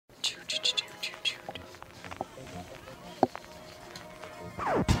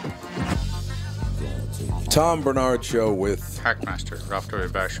Tom Bernard Show with Hackmaster Rafto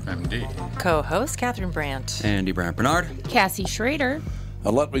Basham, MD. Co-host Catherine Brandt. Andy Brandt Bernard. Cassie Schrader.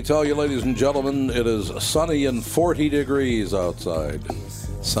 And let me tell you, ladies and gentlemen, it is sunny and 40 degrees outside.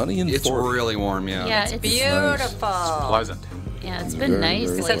 Sunny and 40. It's really warm, yeah. Yeah, it's beautiful. It's pleasant. Yeah, it's been nice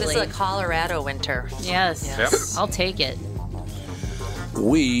very They said this is lately. a Colorado winter. Yes. Yep. I'll take it.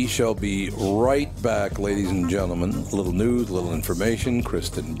 We shall be right back, ladies and gentlemen. A little news, a little information.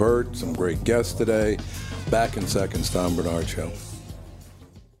 Kristen Burt, some great guests today. Back in seconds, Tom Bernard Show.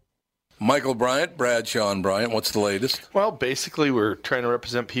 Michael Bryant, Brad Sean Bryant, what's the latest? Well, basically, we're trying to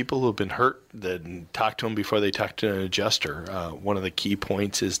represent people who have been hurt, then talk to them before they talk to an adjuster. One of the key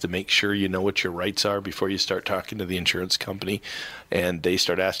points is to make sure you know what your rights are before you start talking to the insurance company, and they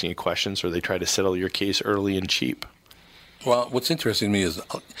start asking you questions or they try to settle your case early and cheap. Well, what's interesting to me is,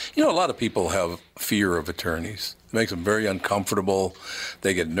 a lot of people have fear of attorneys. It makes them very uncomfortable.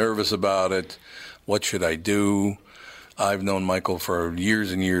 They get nervous about it. What should I do? I've known Michael for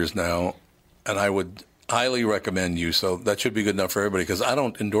years and years now, and I would highly recommend you. So that should be good enough for everybody, because I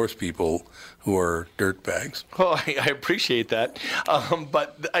don't endorse people who are dirtbags. Well, I appreciate that.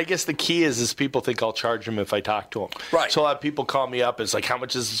 But I guess the key is people think I'll charge them if I talk to them. Right. So a lot of people call me up. It's like, how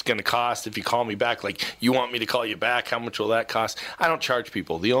much is this going to cost if you call me back? Like, you want me to call you back? How much will that cost? I don't charge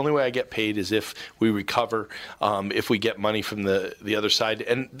people. The only way I get paid is if we recover, if we get money from the other side.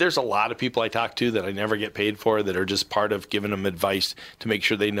 And there's a lot of people I talk to that I never get paid for that are just part of giving them advice to make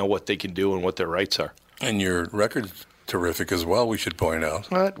sure they know what they can do and what their rights are. And your record's terrific as well, we should point out.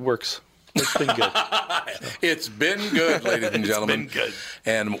 Well, it works. It's been good. It's been good, ladies and gentlemen. It's been good.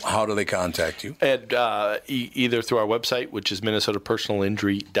 And how do they contact you? And either through our website, which is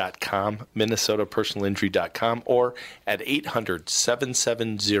minnesotapersonalinjury.com, minnesotapersonalinjury.com, or at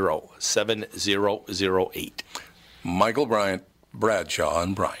 800-770-7008. Michael Bryant, Bradshaw,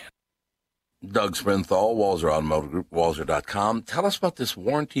 and Bryant. Doug Sprinthal, Walzer Automotive Group, Walzer.com. Tell us about this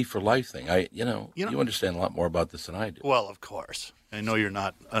warranty for life thing. You understand a lot more about this than I do. Well, of course. I know you're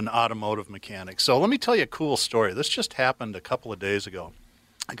not an automotive mechanic. So let me tell you a cool story. This just happened a couple of days ago.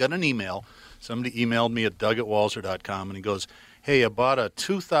 I got an email. Somebody emailed me at doug@walzer.com, and he goes, hey, I bought a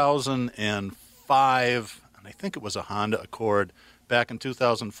 2005, and I think it was a Honda Accord, back in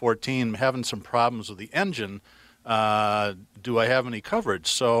 2014. I'm having some problems with the engine. Do I have any coverage?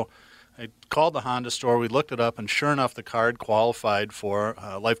 So I called the Honda store, we looked it up, and sure enough, the card qualified for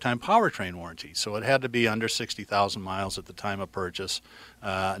a lifetime powertrain warranty. So it had to be under 60,000 miles at the time of purchase,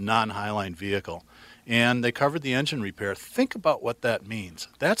 non-Highline vehicle. And they covered the engine repair. Think about what that means.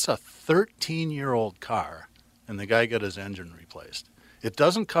 That's a 13-year-old car, and the guy got his engine replaced. It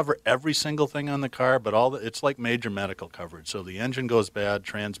doesn't cover every single thing on the car, but it's like major medical coverage. So the engine goes bad,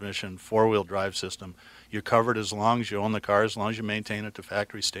 transmission, four-wheel drive system. You're covered as long as you own the car, as long as you maintain it to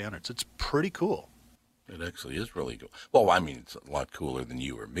factory standards. It's pretty cool. It actually is really cool. Well, I mean, it's a lot cooler than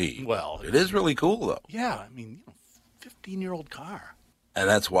you or me. Well, it is really cool, though. Yeah, 15-year-old car. And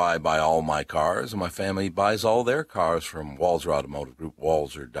that's why I buy all my cars, and my family buys all their cars from Walzer Automotive Group,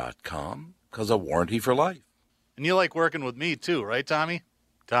 Walzer.com, because of warranty for life. And you like working with me, too, right, Tommy?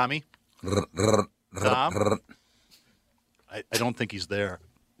 Tommy? Tom? I don't think he's there.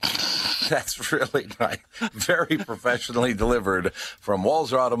 That's really nice. Very professionally delivered from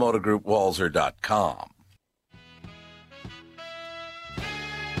Walzer Automotive Group, Walzer.com.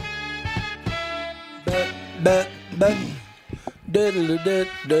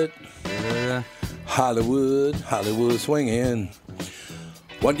 Hollywood swinging.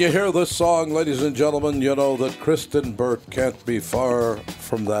 When you hear this song, ladies and gentlemen, you know that Kristen Burt can't be far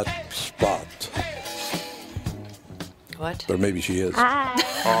from that spot. What? Or maybe she is.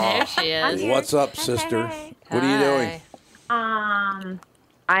 There she is. What's up, sister? What are you doing?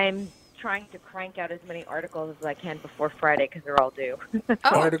 I'm trying to crank out as many articles as I can before Friday because they're all due.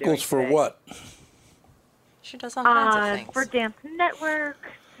 Articles for what? She does all kinds of things. For Dance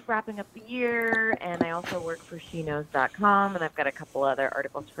Network, wrapping up the year, and I also work for SheKnows.com, and I've got a couple other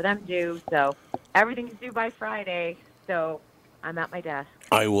articles for them due. So everything's due by Friday, so I'm at my desk.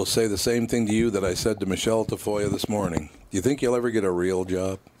 I will say the same thing to you that I said to Michelle Tafoya this morning. Do you think you'll ever get a real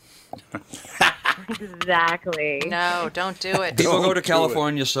job? Exactly. No, don't do it. People go to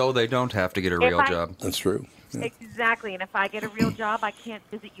California so they don't have to get a real job. That's true. Yeah. Exactly, and if I get a real job, I can't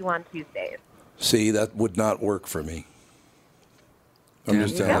visit you on Tuesdays. See, that would not work for me. I'm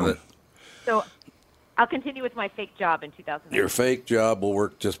just telling you. So I'll continue with my fake job in 2009. Your fake job will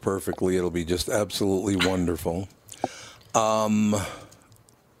work just perfectly. It'll be just absolutely wonderful. I'm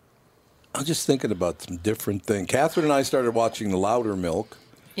just thinking about some different things. Catherine and I started watching Louder Milk.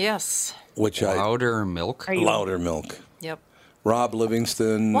 Yes. Which Louder Milk? Louder Milk. Yep. Rob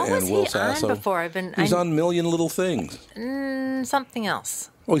Livingston What was and Will he on Sasso. before? He's on Million Little Things. Something else.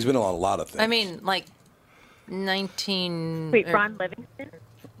 Well, he's been on a lot of things. I mean, like 19. Wait, Ron Livingston?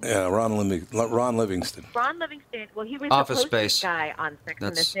 Yeah, Ron Livingston. Ron Livingston, well, he was Office the poster Space. guy on Sex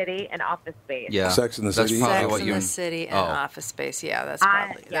and the That's- City and Office Space. Yeah. Sex and the That's City. probably Sex what in you. the City and Oh. Office Space. Yeah, that's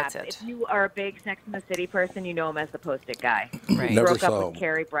probably that's it. If you are a big Sex and the City person, you know him as the Post-it guy. Right. Never Broke saw up him. with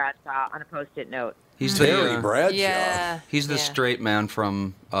Carrie Bradshaw on a Post-it note. He's the Terry Bradshaw. Yeah. he's the yeah. straight man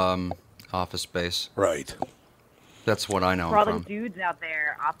from Office Space. Right. That's what I know For all him the from. dudes out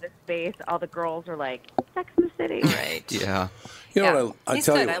there, Office Space, all the girls are like, Sex and the City. Right. Yeah. You know Yeah. what I He's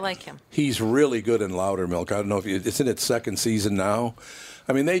tell good. you? I like him. He's really good in Loudermilk. I don't know if it's in its second season now.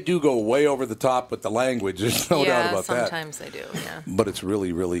 I mean, they do go way over the top with the language. There's no yeah, doubt about that. sometimes they do. Yeah. But it's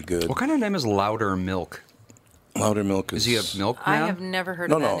really, really good. What kind of name is Louder Milk? Loudermilk is. Is he a milkman? I have never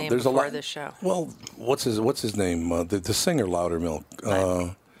heard No, of that no. name There's a before lot. this show. Well, what's his name? The singer Loudermilk.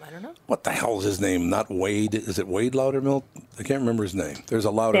 I don't know. What the hell is his name? Not Wade. Is it Wade Loudermilk? I can't remember his name. There's a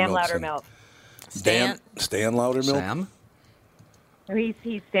Loudermilk. Sam singer. Loudermilk. Stan Loudermilk. Sam? No,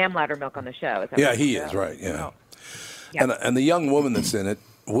 he's Sam Loudermilk on the show. Is that Yeah, what he the is show? right. Yeah. Oh. Yeah. And the young woman that's in it,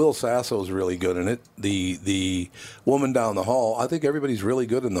 Will Sasso's really good in it. The woman down the hall, I think everybody's really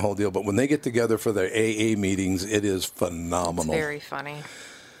good in the whole deal. But when they get together for their AA meetings, it is phenomenal. It's very funny.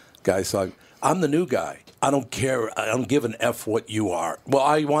 Guys, I'm the new guy. I don't care. I don't give an F what you are. Well,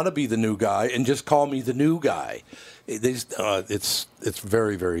 I want to be the new guy, and just call me the new guy. It's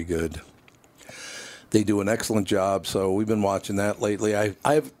very, very good. They do an excellent job. So we've been watching that lately.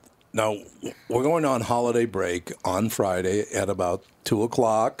 Now we're going on holiday break on Friday at about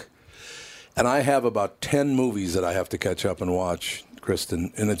 2:00, and I have about 10 movies that I have to catch up and watch,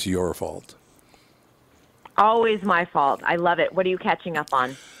 Kristen, and it's your fault. Always my fault. I love it. What are you catching up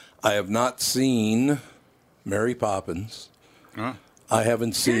on? I have not seen Mary Poppins. Huh? I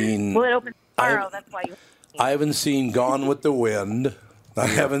haven't seen. Well, it opens tomorrow. That's why you. I haven't seen Gone with the Wind. I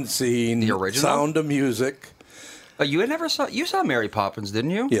haven't seen The original? Sound of Music. You saw Mary Poppins,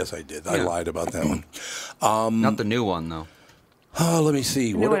 didn't you? Yes, I did. I Yeah. lied about that one. Not the new one though. Oh, let me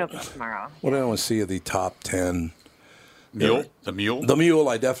see. The new one opens tomorrow. What do I want to see of the top 10? Mule? The Mule? The Mule.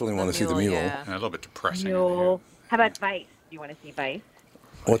 I definitely want to see the Mule. Yeah. A little bit depressing. Mule. How about Vice? Do you want to see Vice?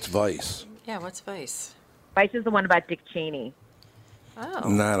 What's Vice? Yeah, what's Vice? Vice is the one about Dick Cheney. Oh.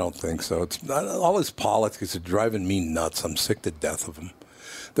 No, I don't think so. It's not, all his politics are driving me nuts. I'm sick to death of them.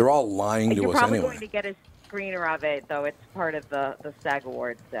 They're all lying to You're us probably anyway. going to get a screener of it, though. It's part of the SAG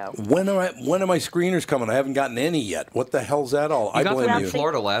Awards, so. When are my screeners coming? I haven't gotten any yet. What the hell's that all? I got blame them you. in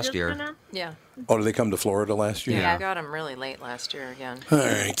Florida last Just year. gonna- Yeah. Oh, did they come to Florida last year? Yeah, I got him really late last year again. All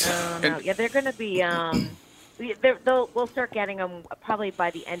right. No. Yeah, they're going to be. We'll start getting them probably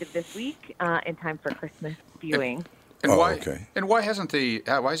by the end of this week, in time for Christmas viewing. And Oh, why? okay. And why hasn't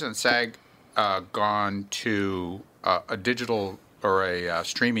SAG gone to a digital or a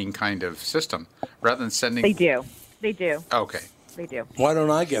streaming kind of system rather than sending? They do. They do. Okay. They do. Why don't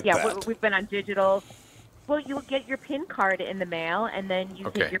I get Yeah, that? we've been on digital. Well, you'll get your PIN card in the mail, and then you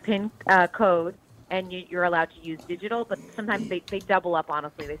Okay. take your PIN code, and you're allowed to use digital. But sometimes they double up,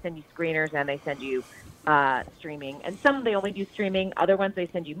 honestly. They send you screeners, and they send you streaming. And some they only do streaming. Other ones they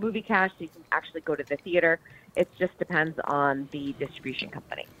send you movie cash, so you can actually go to the theater. It just depends on the distribution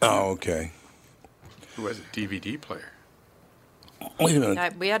company. Oh, okay. Who has a DVD player? Wait a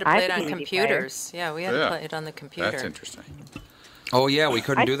minute. We had to I play it have on a DVD computers. Yeah, we had Yeah. to play it on the computer. That's interesting. Oh yeah, we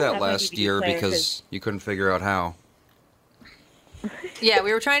couldn't I do still that have my last DVD year player because you couldn't figure out how. Yeah,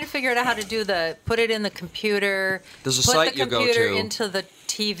 we were trying to figure out how to do put it in the computer. There's a put site the you go computer to. into the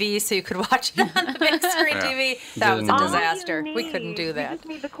TV so you could watch it on the big screen Yeah. TV. That was a All you disaster. We couldn't do You that. just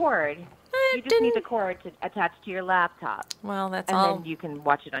need the cord. You just need the cord to attach to your laptop, Well, that's and all. then you can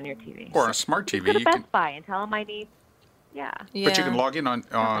watch it on your TV. Or on a smart Go TV, to you can, Best Buy and tell them I need. Yeah. Yeah. but you can log in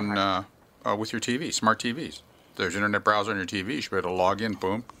on with your TV, smart TVs. There's an internet browser on your TV. You should be able to log in,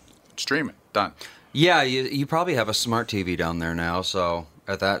 boom, stream it, done. Yeah, you probably have a smart TV down there now, so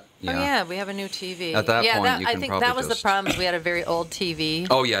at that, Oh yeah, we have a new TV. At that yeah, point, you I can think probably that was just- the problem. Is we had a very old TV.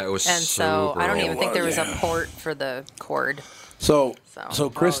 Oh yeah, it was and so I don't even think there was yeah. a port for the cord. So So-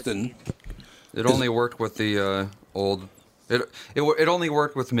 Kristen, It only worked with the old. It only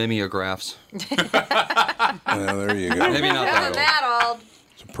worked with mimeographs. there you go. Maybe not that old. that old.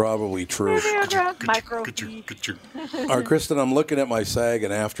 It's probably true. Microfiche. All right, Kristen, I'm looking at my SAG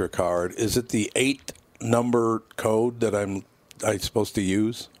and AFTRA card. Is it the 8-number code that I'm supposed to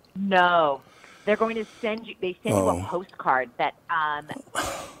use? No, they're going to send you. They send you Oh. a postcard that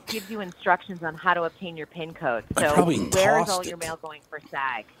gives you instructions on how to obtain your PIN code. I So probably where is tossed all your it. mail going for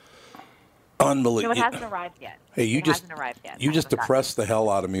SAG? Unbelievable. No, it hasn't arrived yet. Hey, you It just hasn't arrived yet. you I just haven't gotten depressed the hell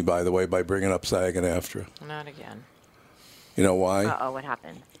out of me, by the way, by bringing up SAG and AFTRA. Not again. You know why? it. Uh-oh, what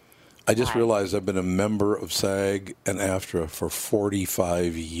happened? I just why? realized I've been a member of SAG and AFTRA for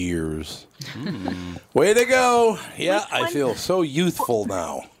 45 years. Way to go! Yeah, Which I one? feel so youthful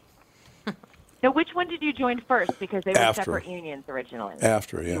now. Now, which one did you join first? Because they were After. separate unions originally.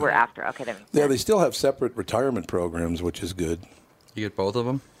 AFTRA, yeah. You were after. Okay, that makes Yeah, sense. they still have separate retirement programs, which is good. You get both of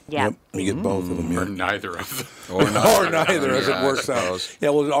them? Yeah. Yep, you get both of them. Or Yeah. neither of them. Or Or neither, as it Yeah, works I out. suppose.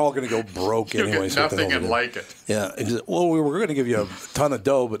 Yeah, we're all going to go broke You'll anyway. get so what the nothing hell and to do? like it. Yeah, it's just, well, we were going to give you a ton of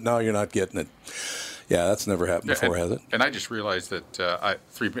dough, but now you're not getting it. Yeah, that's never happened before, has it? And I just realized that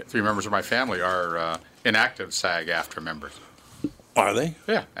three members of my family are inactive SAG-AFTRA members. Are they?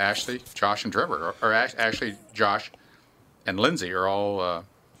 Yeah, Ashley, Josh, and Trevor. Or Ashley, Josh, and Lindsay are all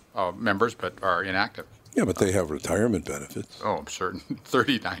members, but are inactive. Yeah, but they have retirement benefits. Oh, I'm certain.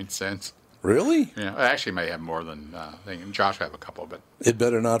 39 cents. Really? Yeah, I actually may have more than Josh will have a couple, but It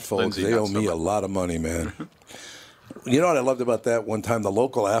better not, folks. Lindsay They got owe me some. a lot of money, man. You know what I loved about that one time? The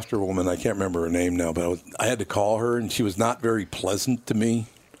local after woman, I can't remember her name now, but I had to call her, and she was not very pleasant to me.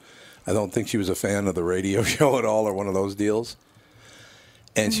 I don't think she was a fan of the radio show at all or one of those deals.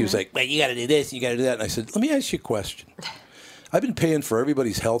 And she was like, well, you got to do this, you got to do that. And I said, let me ask you a question. I've been paying for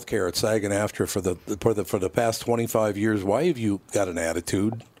everybody's health care at SAG and AFTRA for the past 25 years. Why have you got an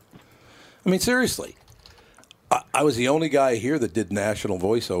attitude? I mean, seriously. I was the only guy here that did national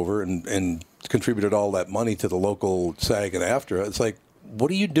voiceover and contributed all that money to the local SAG and AFTRA. It's like,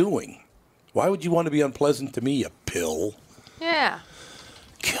 what are you doing? Why would you want to be unpleasant to me, you pill? Yeah.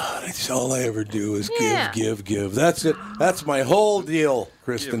 God, it's all I ever do is Yeah. give. That's it. That's my whole deal,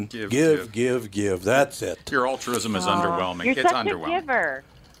 Kristen. Give. That's it. your altruism is underwhelming. You're It's such underwhelming. a giver.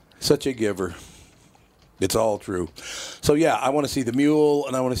 Such a giver. It's all true. So yeah, I want to see the mule,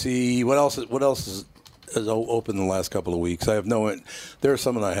 and I want to see what else is open in the last couple of weeks. I have there are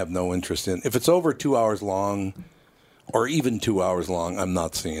some that I have no interest in. If it's over 2 hours long, or even 2 hours long, I'm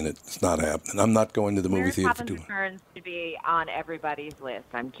not seeing it. It's not happening. I'm not going to the movie Mary theater for Poppins 2 hours. Returns to be on everybody's list.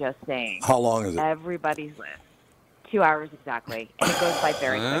 I'm just saying. How long is it? Everybody's list. 2 hours exactly, and it goes by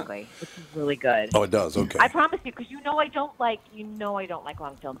very quickly, which is really good. Oh, it does. Okay. I promise you, because you know I don't like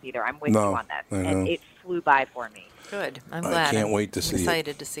long films either. I'm with No, you on that, I know. and it flew by for me. Good. I'm I glad. can't I'm wait to see it.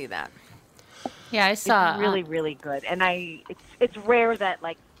 excited to see that. Yeah, I saw. It's really, really good, and it's rare that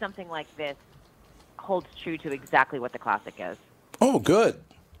like something like this holds true to exactly what the classic is. Oh, good.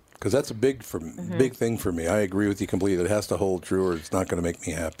 Because that's a big Mm-hmm. big thing for me. I agree with you completely. It has to hold true, or it's not going to make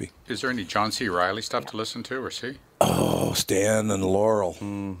me happy. Is there any John C. Reilly stuff to listen to or see? Oh, Stan and Laurel.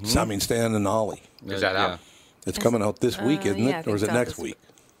 I mean, Stan and Ollie. Is that out? It's coming out this week, isn't yeah, I it? Or think is it it's out next this week?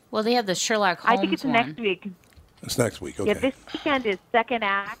 well, they have the Sherlock Holmes I think it's one. next week. It's next week. Okay. Yeah, this weekend is Second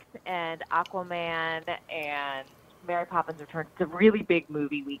Act and Aquaman and Mary Poppins Returns. It's a really big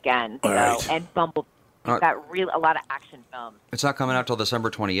movie weekend. All right. And Bumblebee. We've got a lot of action films. It's not coming out till December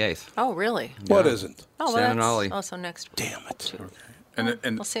 28th. Oh, really? What isn't? Oh, Stan and that's Ollie. also next week. Damn it.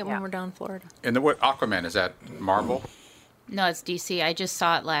 And We'll see it when we're down in Florida. what Aquaman is that Marvel? No, it's DC. I just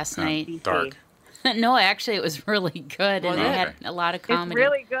saw it last night. DC. Dark. No, actually, it was really good, and Was it it? had a lot of It's comedy.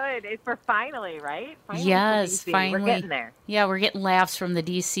 really good. It's for finally, right? Finally Yes, for DC. finally. We're getting there. Yeah, we're getting laughs from the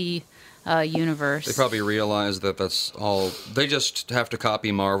DC universe. They probably realize that that's all. They just have to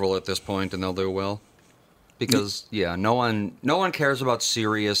copy Marvel at this point, and they'll do well. Because no one cares about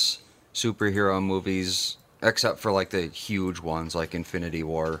serious superhero movies except for like the huge ones like Infinity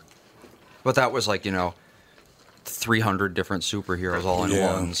War. But that was like 300 different superheroes all in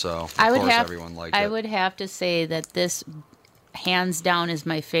Yeah. one. So of I would course have. everyone liked I it. would have to say that this, hands down, is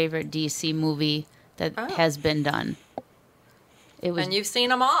my favorite DC movie that has been done. It was. And you've seen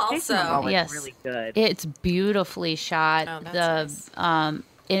them all, Jason so Momoa is Yes. really good. It's beautifully shot. Oh, that's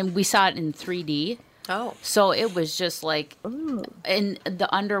And we saw it in 3D. oh, So it was just like in the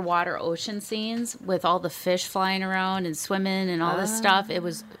underwater ocean scenes with all the fish flying around and swimming and all this stuff. It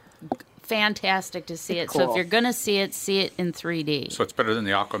was fantastic to see it. So cool. if you're going to see it in 3D. So it's better than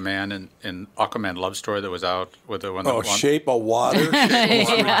the Aquaman and Aquaman love story that was out with the one. Oh, Shape of Water.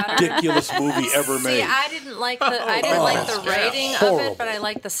 Ridiculous movie ever see, made. I didn't like the writing of horrible. it, but I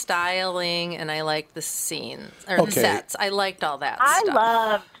liked the styling and I liked the scenes or the Okay. sets. I liked all that I stuff.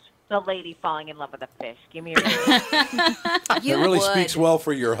 loved the lady falling in love with a fish. Give me a reason. You It really would. speaks well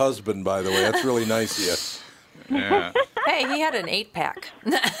for your husband, by the way. That's really nice of you. Yeah. Hey, he had an 8-pack.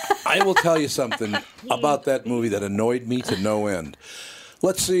 I will tell you something about that movie that annoyed me to no end.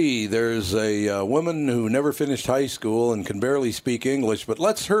 Let's see. There's a woman who never finished high school and can barely speak English, but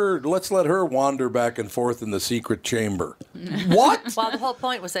let's let her wander back and forth in the secret chamber. What? Well, the whole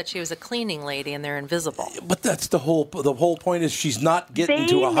point was that she was a cleaning lady and they're invisible. But that's the whole point is she's not getting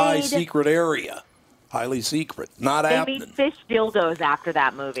to a high secret area. Highly secret. Not They happening. made fish dildos after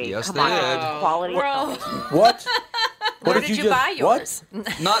that movie. Yes, Come they on, did. quality. What? Where did you buy yours?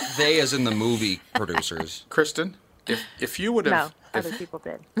 Not they as in the movie producers. Kristen, if you would have, No, other people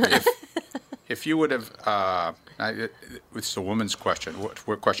did. if you would have, it's a woman's question.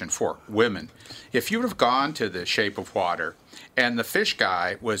 What question for women? If you would have gone to The Shape of Water, and the fish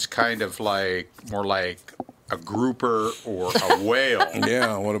guy was kind of more like a grouper or a whale.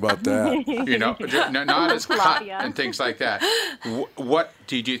 Yeah, what about that? Not as cut Tilapia. and things like that. What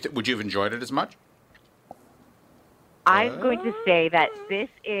did you? Would you have enjoyed it as much? I'm going to say that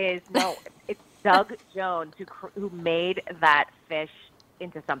it's Doug Jones who made that fish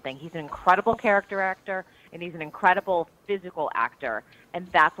into something. He's an incredible character actor, and he's an incredible physical actor, and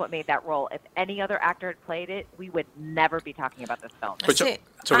that's what made that role. If any other actor had played it, we would never be talking about this film. But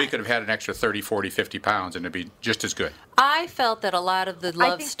so he could have had an extra 30, 40, 50 pounds, and it'd be just as good. I felt that a lot of the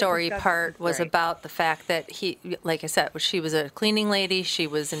love think the story discussion part was was great. about the fact that he, like I said, she was a cleaning lady. She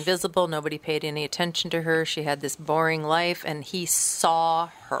was invisible. Nobody paid any attention to her. She had this boring life, and he saw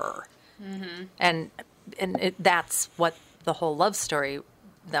her. Mm-hmm. And that's what the whole love story,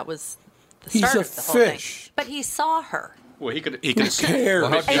 that was the He's start a of the whole fish. thing. But he saw her. Well, he could Who have cares?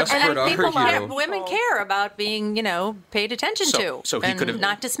 Well, how desperate are you? Women care about being, paid attention to so he and could have-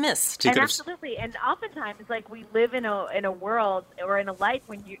 not dismissed. He And could have- absolutely, and oftentimes, like, we live in a world or in a life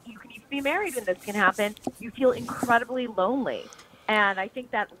when you can even be married and this can happen. You feel incredibly lonely, and I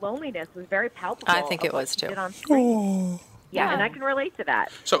think that loneliness was very palpable. I think of it what was, he too. did on screen. Yeah, and I can relate to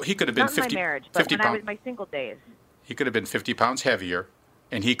that. So he could have been Not in 50, my marriage, but 50 when I pounds. was my single days. He could have been 50 pounds heavier,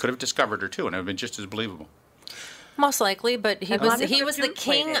 and he could have discovered her too, and it would have been just as believable. Most likely, but he As was long as he the was the dude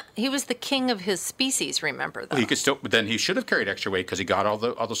played king. it. He was the king of his species. Remember that. He could still, but then he should have carried extra weight because he got all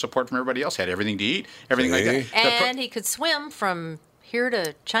the support from everybody else. Had everything to eat, everything like that. And he could swim from here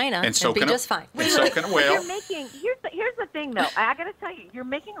to China and so be can just fine. And so can a whale. You're making here's the thing though. I got to tell you, you're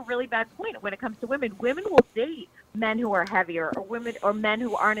making a really bad point when it comes to women. Women will date men who are heavier or men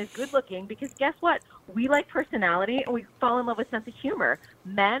who aren't as good looking because guess what? We like personality and we fall in love with sense of humor.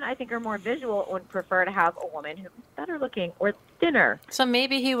 Men, I think, are more visual and prefer to have a woman who's better looking or thinner. So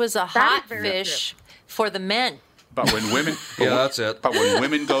maybe he was a That hot is very fish for the men. But when women, Yeah, that's it. But when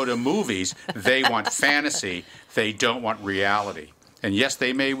women go to movies, they want fantasy. They don't want reality. And yes,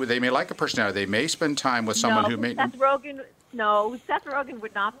 they may like a personality. They may spend time with someone who may. Seth Rogen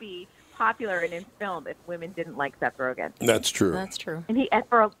would not be popular in his film if women didn't like Seth Rogen. That's true. That's true. And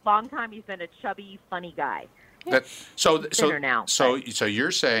for a long time, he's been a chubby, funny guy. So now, so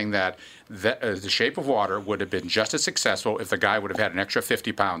you're saying that The Shape of Water would have been just as successful if the guy would have had an extra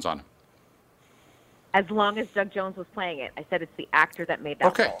 50 pounds on him. As long as Doug Jones was playing it. I said it's the actor that made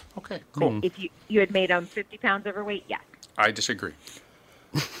that role. Okay, cool. If you had made him 50 pounds overweight, yes. I disagree.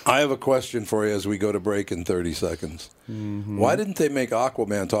 I have a question for you as we go to break in 30 seconds. Mm-hmm. Why didn't they make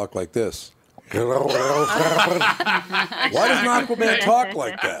Aquaman talk like this? Why doesn't Aquaman talk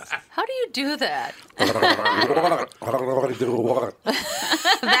like that? How do you do that?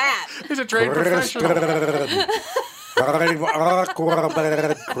 That. He's a trained professional. Because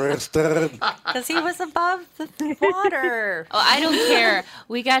he was above the water. Oh, I don't care.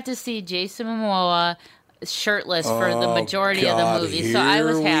 We got to see Jason Momoa shirtless for the majority of the movie, so I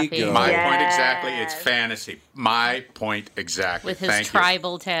was here we happy. go. My Yes. point exactly. It's fantasy. My point exactly. With his Thank you.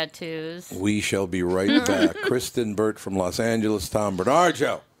 tribal tattoos. We shall be right back. Kristen Burt from Los Angeles, Tom Bernard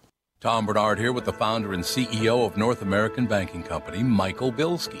Show. Tom Bernard here with the founder and CEO of North American Banking Company, Michael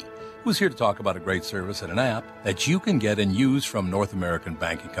Bilski, who's here to talk about a great service and an app that you can get and use from North American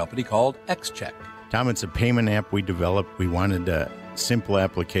Banking Company called XCheck. Tom, it's a payment app we developed. We wanted a simple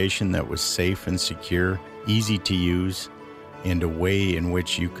application that was safe and secure, easy to use, and a way in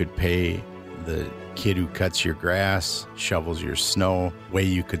which you could pay the kid who cuts your grass, shovels your snow, way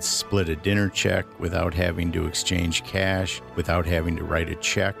you could split a dinner check without having to exchange cash, without having to write a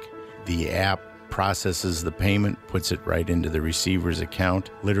check. The app processes the payment, puts it right into the receiver's account,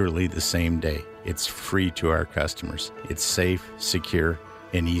 literally the same day. It's free to our customers. It's safe, secure,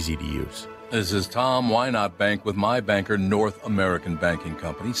 and easy to use. This is Tom. Why not bank with my banker, North American Banking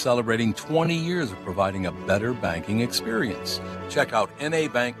Company, celebrating 20 years of providing a better banking experience. Check out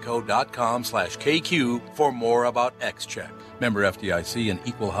nabankco.com/KQ for more about XCheck. Member FDIC and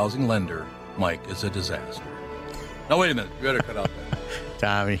equal housing lender. Mike is a disaster. Now, wait a minute. You better cut out that.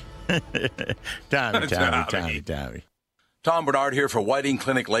 Tommy. Tommy. Tom Bernard here for Whiting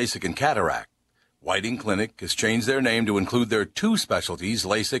Clinic LASIK and Cataract. Whiting Clinic has changed their name to include their two specialties,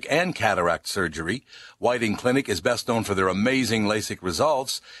 LASIK and cataract surgery. Whiting Clinic is best known for their amazing LASIK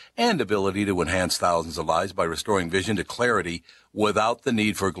results and ability to enhance thousands of lives by restoring vision to clarity without the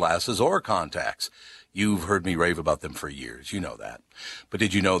need for glasses or contacts. You've heard me rave about them for years. You know that. But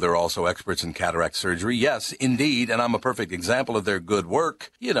did you know they're also experts in cataract surgery? Yes, indeed, and I'm a perfect example of their good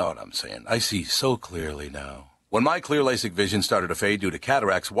work. You know what I'm saying. I see so clearly now. When my clear LASIK vision started to fade due to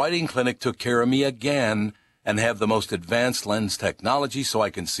cataracts, Whiting Clinic took care of me again and have the most advanced lens technology so I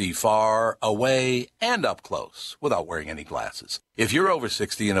can see far, away, and up close without wearing any glasses. If you're over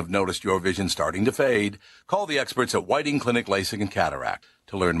 60 and have noticed your vision starting to fade, call the experts at Whiting Clinic LASIK and Cataract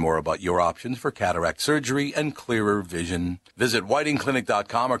to learn more about your options for cataract surgery and clearer vision. Visit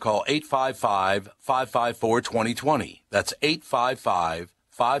whitingclinic.com or call 855-554-2020. That's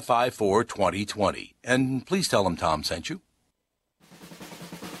 855-554-2020. And please tell them Tom sent you.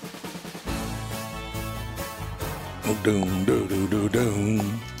 Doom, doo, doo, doo,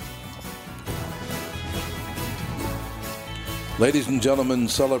 doom. Ladies and gentlemen,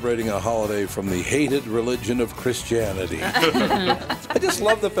 celebrating a holiday from the hated religion of Christianity. I just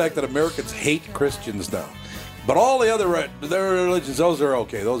love the fact that Americans hate Christians now. But all the other their religions, those are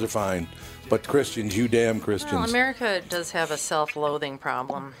okay. Those are fine. But Christians, you damn Christians. Well, America does have a self-loathing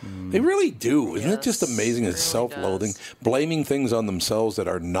problem. They really do. Isn't it just Yes, amazing? It's it really self-loathing. does. Blaming things on themselves that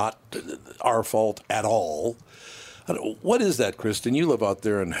are not our fault at all. What is that, Kristen? You live out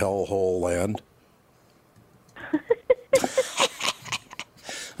there in hellhole land.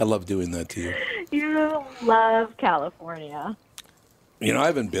 I love doing that to you. You love California. You know, I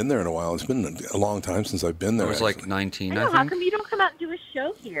haven't been there in a while. It's been a long time since I've been there. I was like 19, I know, I how think. come you don't come out and do a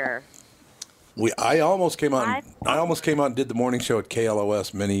show here? I almost came out. I almost came out and did the morning show at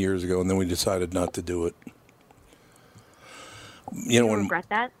KLOS many years ago, and then we decided not to do it. You know, Do you regret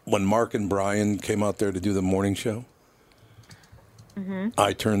that? when Mark and Brian came out there to do the morning show,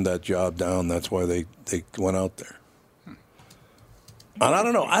 I turned that job down. That's why they went out there. And I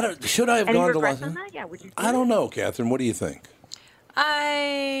don't know. Should I have Any gone to regrets Los on Angeles? that? Yeah, would you do I don't it? know, Catherine. What do you think?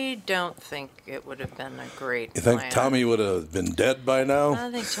 I don't think it would have been a great You think plan. Tommy would have been dead by now?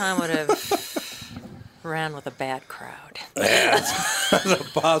 I think Tom would have ran with a bad crowd. That's a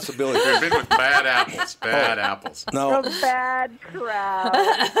possibility. They've been with bad apples. Bad apples. Now, A bad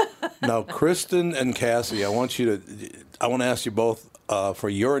crowd. now, Kristen and Cassie, I want to ask you both for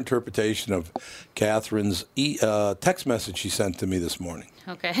your interpretation of Catherine's text message she sent to me this morning.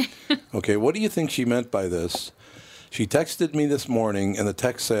 Okay. Okay, what do you think she meant by this? She texted me this morning, and the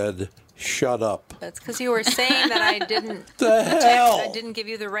text said, "Shut up." That's because you were saying that I didn't The hell? I didn't give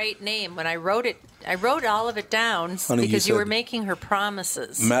you the right name when I wrote it. I wrote all of it down Honey, you because you were said making her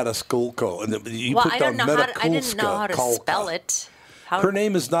promises. Mataskulko. And you Well, put I down don't know how to, I didn't know how to Metakulska, spell it. How, Her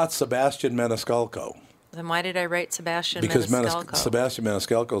name is not Sebastian Maniscalco. Then why did I write Sebastian Because Maniscalco? Sebastian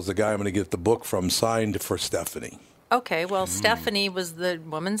Maniscalco is the guy I'm going to get the book from signed for Stephanie. Okay, well, Stephanie was the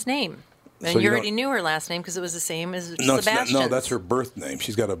woman's name. And So you you already don't- knew her last name because it was the same as No, it's not, Sebastian's. no, that's her birth name.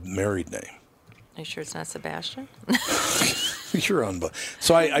 She's got a married name. Are you sure it's not Sebastian? You're on.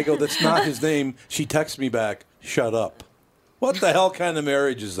 So I go, that's not his name. She texts me back, "Shut up." What the hell kind of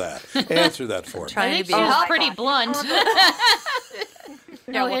marriage is that? Answer that for me. I Trying think to she's be. my pretty gosh. blunt.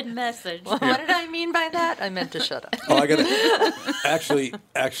 No what- hidden message. What did I mean by that? I meant to shut up. Oh, I got to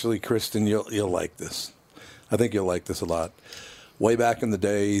actually, Kristen, you'll like this. I think you'll like this a lot. Way back in the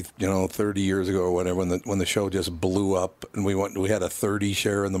day, 30 years ago or whatever, when the show just blew up, and we had a 30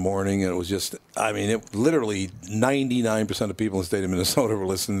 share in the morning, and it was just, it literally 99% of people in the state of Minnesota were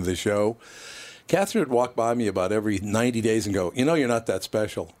listening to the show. Catherine would walk by me about every 90 days and go, "You're not that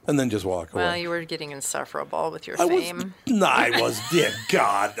special," and then just walk away. Well, you were getting insufferable with your I was, fame. no, I was, dear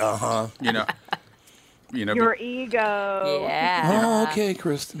God, You know, Your ego. Yeah. Oh, okay,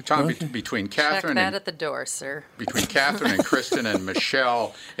 Kristen. Tom, Okay. between Check Catherine that and at the door, sir. between Catherine and Kristen and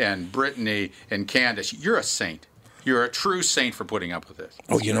Michelle and Brittany and Candace, you're a saint. You're a true saint for putting up with this.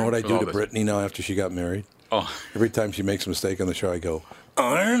 Oh, you know what I do All to this. Brittany now after she got married? Oh, Every time she makes a mistake on the show, I go,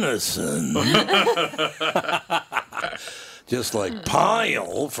 "Arneson." Just like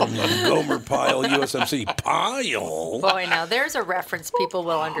Pyle from the Gomer Pyle USMC. Pyle. Boy, now there's a reference people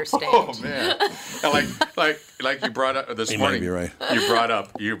will understand. oh man! And like you brought up this You might morning. be right.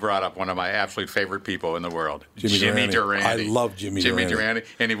 You brought up one of my absolute favorite people in the world, Jimmy Durante. I love Jimmy Durante. Durante,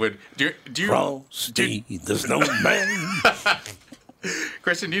 and he would do you Frosty, there's no man.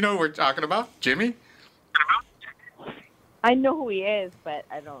 Kristen, do you know who we're talking about? Jimmy? I know who he is, but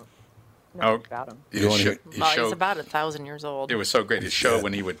I don't. know much about him. His wanna show, hear- his Well, show- he's about 1,000 years old. it was so great. His show,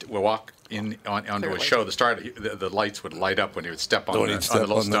 when he would walk onto Clearly. a show, the lights would light up when he would step on, Don't the, need on step the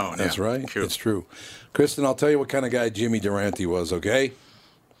little on the- stone. That's yeah. right. Phew. It's true. Kristen, I'll tell you what kind of guy Jimmy Durante was. Okay.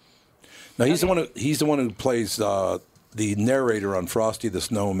 Now he's the one who plays the narrator on Frosty the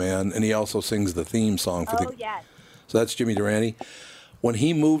Snowman, and he also sings the theme song for the. Yes. So that's Jimmy Durante. When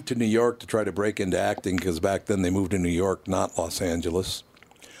he moved to New York to try to break into acting, because back then they moved to New York, not Los Angeles,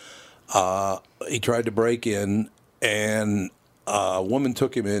 he tried to break in, and a woman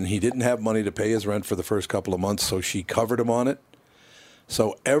took him in. He didn't have money to pay his rent for the first couple of months, so she covered him on it.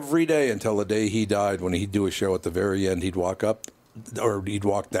 So every day until the day he died, when he'd do a show at the very end, he'd walk up, or he'd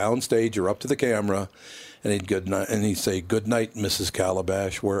walk downstage or up to the camera, and he'd say, "Good night, Mrs.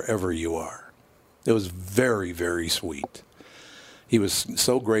 Calabash, wherever you are." It was very, very sweet. He was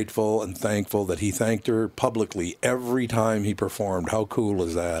so grateful and thankful that he thanked her publicly every time he performed. How cool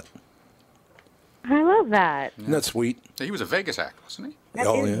is that? I love that. Isn't that sweet? He was a Vegas actor, wasn't he? That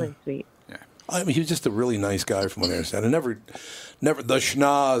Oh, is yeah. really sweet. Yeah. I mean, he was just a really nice guy from what I understand. And never, the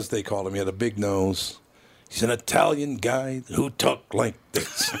schnoz, they called him. He had a big nose. He's an Italian guy who talked like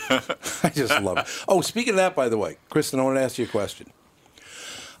this. I just love it. Oh, speaking of that, by the way, Kristen, I want to ask you a question.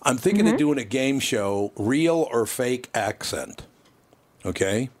 I'm thinking of doing a game show, real or fake accent.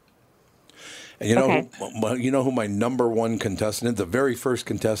 Okay? And you know who my number one contestant is? The very first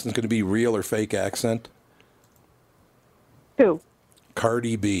contestant is going to be real or fake accent? Who?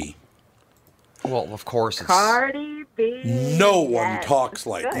 Cardi B. Well, of course it's Cardi B. No one Yes. talks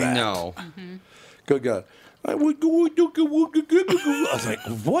like Good. that. no. Good guy. I was like,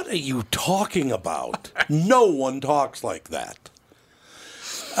 what are you talking about? No one talks like that.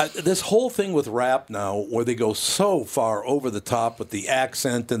 This whole thing with rap now, where they go so far over the top with the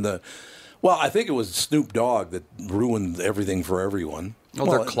accent and well, I think it was Snoop Dogg that ruined everything for everyone. Well,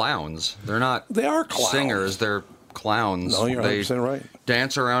 they're clowns. They're not. They are clowns. Singers. They're clowns. No, you're They 100% right.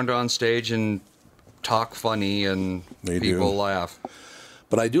 dance around on stage and talk funny, and They people do. laugh.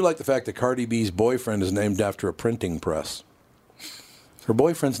 But I do like the fact that Cardi B's boyfriend is named after a printing press. Her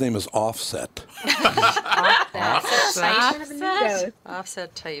boyfriend's name is Offset.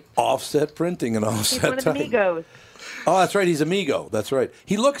 Offset type. Offset Printing and He's Offset one of the Type. Migos. Oh, that's right. He's Amigo. That's right.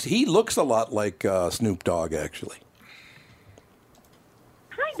 He looks a lot like Snoop Dogg, actually.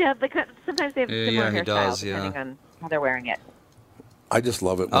 Kind of. Because sometimes they have Yeah, similar he hairstyles does, yeah. depending on how they're wearing it. I just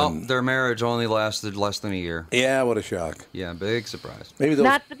love it Oh, when. their marriage only lasted less than a year. Yeah, what a shock. Yeah, big surprise. Maybe those.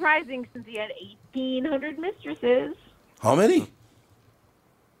 Not surprising since he had 1,800 mistresses. How many?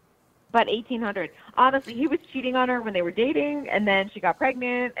 About 1,800. Honestly, he was cheating on her when they were dating, and then she got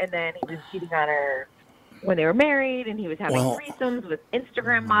pregnant, and then he was cheating on her when they were married, and he was having Well- threesomes with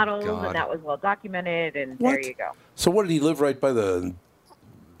Instagram models, God. and that was well documented, and What? there you go. So what did he live right by the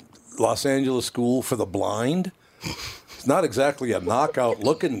Los Angeles School for the Blind? He's not exactly a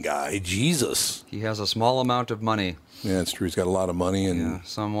knockout-looking guy. Jesus. He has a small amount of money. Yeah, it's true. He's got a lot of money, and Yeah,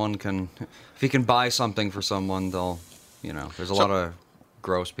 someone can, if he can buy something for someone, there's a lot of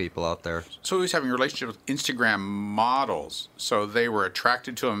gross people out there. So he was having a relationship with Instagram models. So they were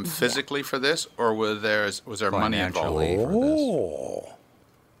attracted to him physically for this, or was there money involved? Financially. for this.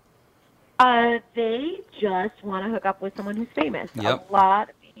 oh, They just want to hook up with someone who's famous. Yep. A lot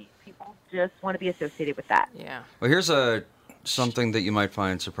of people just want to be associated with that. Yeah. Well, here's something that you might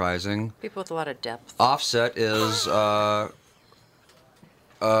find surprising. People with a lot of depth. Offset is a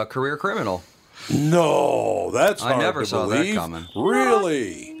career criminal. no, that's I hard never to saw that believe. coming.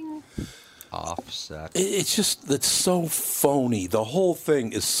 Really? Offset. It's so phony. The whole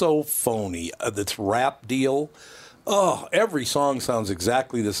thing is so phony. This rap deal. Oh, every song sounds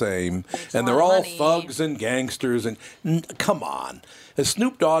exactly the same, and they're want all money. thugs and gangsters. And come on, has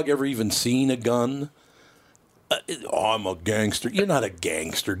Snoop Dogg ever even seen a gun? I'm a gangster. You're not a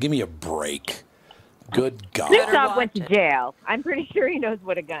gangster. Give me a break. Good God. Snoop Dogg watch went to it. jail. I'm pretty sure he knows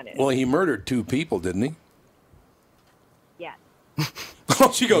what a gun is. Well, he murdered 2 people, didn't he? Yes.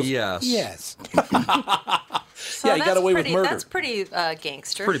 Oh, she goes. Yes. Yes. So Yeah, he got that's away with pretty- murder. That's pretty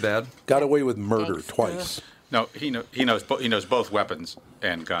gangster. Pretty bad. Got away with murder Gangster. twice. No, he knows both weapons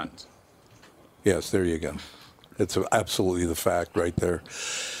and guns. Yes, there you go. It's absolutely the fact right there.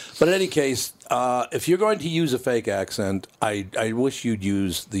 But in any case, if you're going to use a fake accent, I wish you'd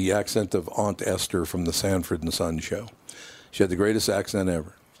use the accent of Aunt Esther from the Sanford and Son show. She had the greatest accent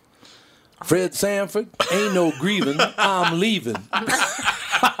ever. Fred Sanford, ain't no grieving, I'm leaving.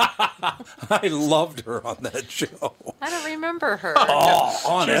 I loved her on that show. I don't remember her. Oh,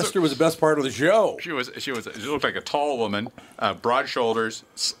 Aunt Esther was the best part of the show. She looked like a tall woman, broad shoulders,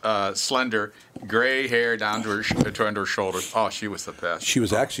 slender, gray hair down to her shoulders. Oh, she was the best. She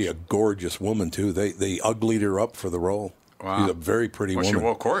was actually a gorgeous woman, too. They uglied her up for the role. Wow. She's a very pretty woman.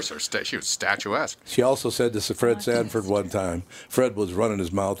 Well, of course, she was statuesque. She also said to Fred Sanford one time, Fred was running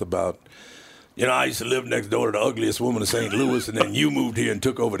his mouth about, I used to live next door to the ugliest woman in St. Louis, and then you moved here and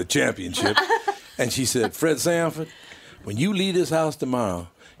took over the championship. And she said, Fred Sanford, when you leave this house tomorrow,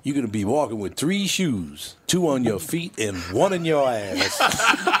 you're going to be walking with 3 shoes, 2 on your feet and 1 in your ass.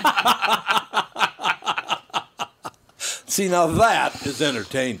 See, now that is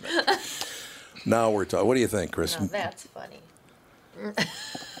entertainment. Now we're talking. What do you think, Chris? Now that's funny.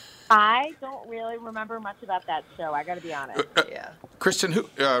 I don't really remember much about that show. I got to be honest. Yeah. Kristen,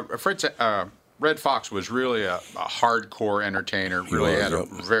 Red Fox was really a hardcore entertainer. Really was, had a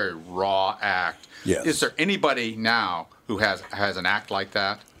very raw act. Yes. Is there anybody now who has an act like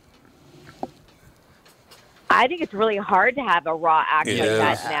that? I think it's really hard to have a raw act It like is.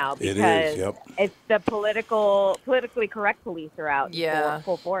 that now It because is, yep. it's the politically correct police are out Yeah.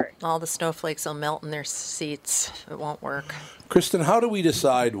 full force. All the snowflakes will melt in their seats. It won't work. Kristen, how do we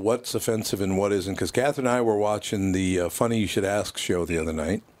decide what's offensive and what isn't? Because Kath and I were watching the Funny You Should Ask show the other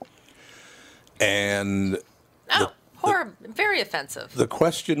night. And Horrible. Very offensive. the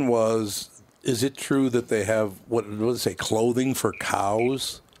question was, is it true that they have, what did it say, clothing for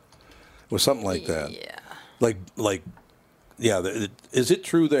cows? Or something like that. Yeah. Is it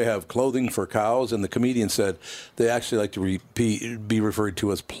true they have clothing for cows? And the comedian said they actually like to be referred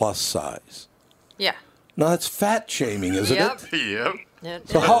to as plus size. Yeah. Now, that's fat shaming, isn't Yep. it? Yep. It-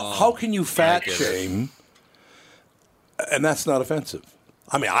 So how can you fat get it. shame, and that's not offensive?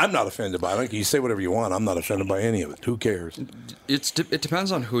 I mean, I'm not offended by it. You say whatever you want. I'm not offended by any of it. Who cares? It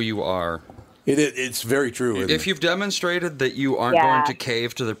depends on who you are. It's very true. Isn't If it? you've demonstrated that you aren't Yeah. going to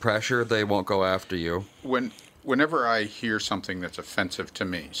cave to the pressure, they won't go after you. Whenever I hear something that's offensive to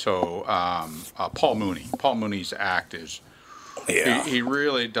me, so Paul Mooney's act is, Yeah. he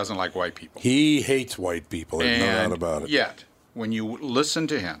really doesn't like white people. He hates white people. There's no doubt about it. Yet, when you listen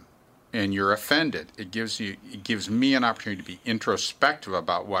to him and you're offended, it gives me an opportunity to be introspective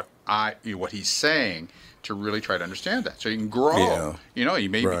about what he's saying, to really try to understand that, so you can grow. Yeah. You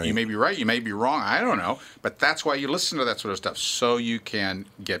may be right, you may be wrong. I don't know, but that's why you listen to that sort of stuff, so you can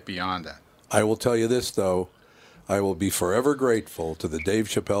get beyond that. I will tell you this, though. I will be forever grateful to the Dave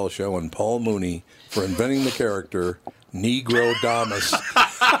Chappelle Show and Paul Mooney for inventing the character Negro Damas.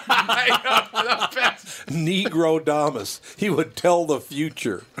 Negro Damas. He would tell the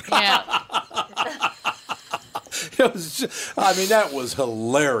future. Yeah. It was that was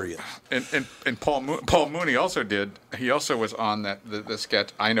hilarious. And Paul Mooney also did. He also was on the sketch.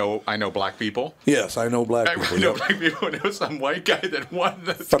 I know black people. Yes, I know black people. I know Yep. black people. And it was some white guy that won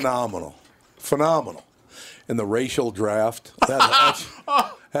the. Phenomenal. And the racial draft.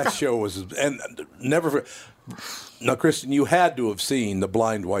 That show was, and never. Now, Kristen, you had to have seen The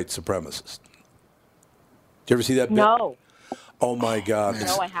Blind White Supremacist. Did you ever see that bit? No, Oh my God!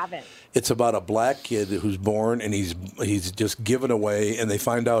 no, I haven't. It's about a black kid who's born and he's just given away, and they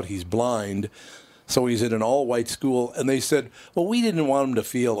find out he's blind. So he's in an all-white school, and they said, well, we didn't want him to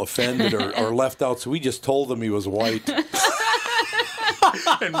feel offended or left out, so we just told him he was white.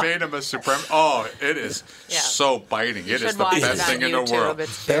 And made him a supreme. Oh, it is so biting. It is Should the watch best it on thing in the YouTube. world.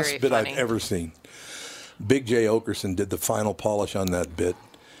 It's very Best bit funny. I've ever seen. Big J. Okerson did the final polish on that bit.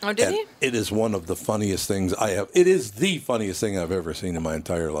 Oh, did And he? it is one of the funniest things I have. It is the funniest thing I've ever seen in my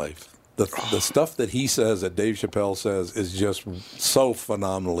entire life. The stuff that he says, that Dave Chappelle says, is just so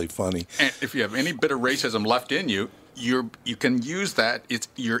phenomenally funny. And if you have any bit of racism left in you, you can use that.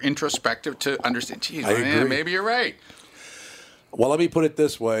 You're introspective to understand. Geez, I man, agree. maybe you're right. Well, let me put it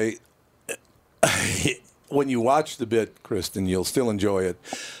this way. When you watch the bit, Kristen, you'll still enjoy it.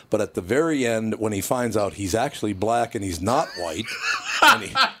 But at the very end, when he finds out he's actually black and he's not white,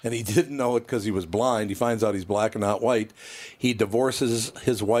 and he didn't know it because he was blind, he finds out he's black and not white, he divorces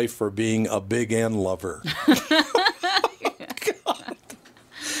his wife for being a big N lover.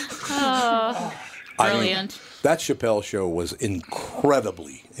 Brilliant. That Chappelle show was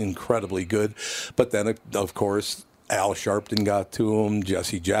incredibly, incredibly good. But then, of course, Al Sharpton got to him.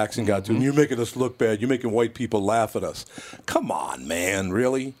 Jesse Jackson got to him. You're making us look bad. You're making white people laugh at us. Come on, man.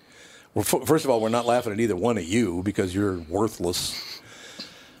 Really? Well, first of all, we're not laughing at either one of you because you're worthless.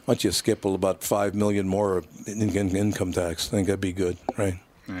 Why don't you skip about $5 million more in income tax? I think that'd be good, right?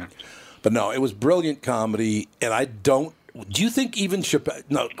 Yeah. But no, it was brilliant comedy, and I don't. Do you think even Chappelle?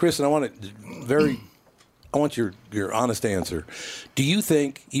 No, Chris, and I want to very I want your honest answer. Do you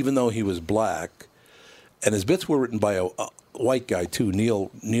think, even though he was black, and his bits were written by a white guy too,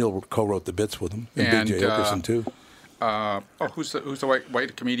 Neil co-wrote the bits with him, and B.J. Okerson too. Who's the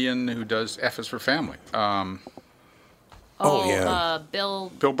white comedian who does F is for Family?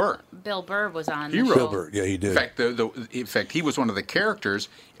 Bill Burr. Bill Burr was on. He the wrote. Bill Burr, yeah, he did. In fact, he was one of the characters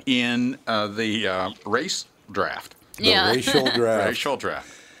in the race draft. The racial draft. Racial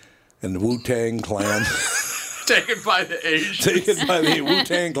draft. And the Wu-Tang Clan. Taken by the Asians. Taken by the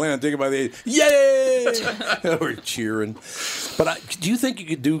Wu-Tang Clan. Taken by the Asians. Yay! We're cheering. But do you think you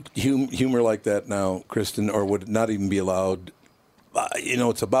could do humor like that now, Kristen, or would it not even be allowed?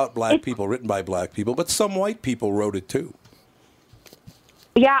 It's about black people, written by black people, but some white people wrote it too.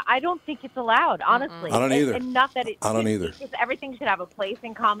 Yeah, I don't think it's allowed, honestly. I don't either. And not that I don't either. It's just everything should have a place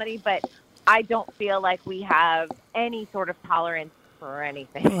in comedy, but I don't feel like we have any sort of tolerance for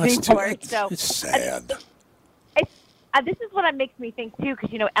anything anymore. It's sad. This is what makes me think, too, because,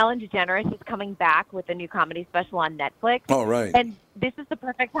 Ellen DeGeneres is coming back with a new comedy special on Netflix. Oh, right. And this is the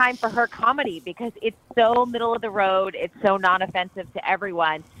perfect time for her comedy because it's so middle of the road. It's so non-offensive to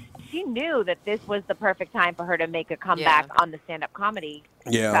everyone. She knew that this was the perfect time for her to make a comeback on the stand-up comedy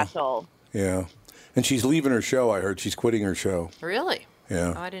special. Yeah. And she's leaving her show, I heard. She's quitting her show. Really?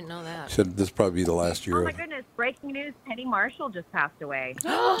 Yeah. Oh, I didn't know that. She said this will probably be the last year. Oh, my goodness. Breaking news. Penny Marshall just passed away.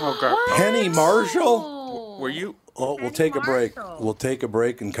 Oh, God. Penny Marshall? Were you? Oh, we'll take a break. We'll take a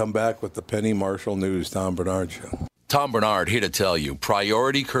break and come back with the Penny Marshall News. Tom Bernard Show. Tom Bernard here to tell you,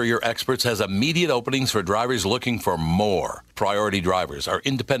 Priority Courier Experts has immediate openings for drivers looking for more. Priority drivers are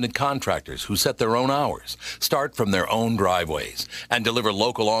independent contractors who set their own hours, start from their own driveways, and deliver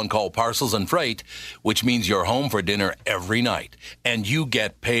local on-call parcels and freight, which means you're home for dinner every night, and you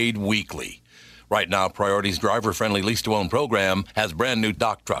get paid weekly. Right now, Priority's driver-friendly lease-to-own program has brand-new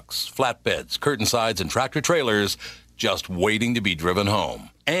dock trucks, flatbeds, curtain sides, and tractor-trailers just waiting to be driven home.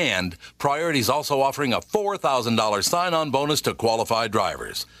 And Priority's also offering a $4,000 sign-on bonus to qualified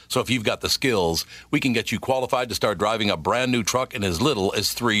drivers. So if you've got the skills, we can get you qualified to start driving a brand-new truck in as little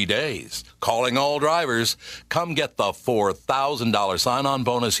as 3 days. Calling all drivers, come get the $4,000 sign-on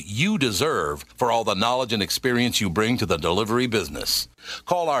bonus you deserve for all the knowledge and experience you bring to the delivery business.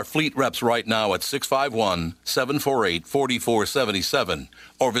 Call our fleet reps right now at 651-748-4477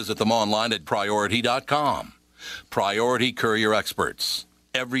 or visit them online at priority.com. Priority Courier Experts.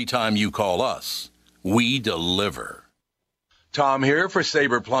 Every time you call us, we deliver. Tom here for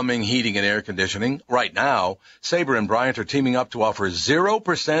Sabre Plumbing, Heating, and Air Conditioning. Right now, Sabre and Bryant are teaming up to offer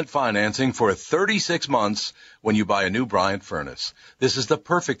 0% financing for 36 months when you buy a new Bryant furnace. This is the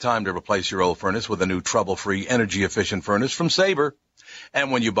perfect time to replace your old furnace with a new trouble-free, energy-efficient furnace from Sabre.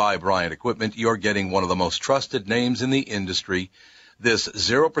 And when you buy Bryant equipment, you're getting one of the most trusted names in the industry. This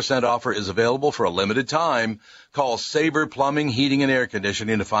 0% offer is available for a limited time. Call Sabre Plumbing, Heating, and Air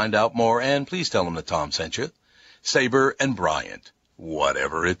Conditioning to find out more, and please tell them that Tom sent you. Sabre and Bryant,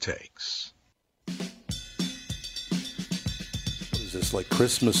 whatever it takes. What is this, like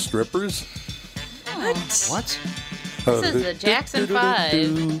Christmas strippers? What? This is the Jackson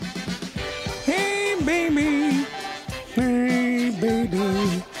 5. Hey, baby. Hey, baby.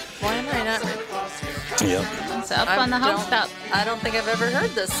 Why am I not? Yep. It's up on the housetop. I don't think I've ever heard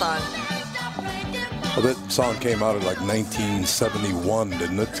this song. Well, that song came out in like 1971,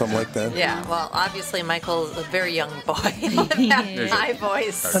 didn't it? Something like that? Yeah, well, obviously Michael's a very young boy. My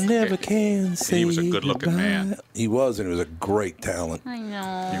voice. I never can say He was a good-looking man. He was, and he was a great talent. I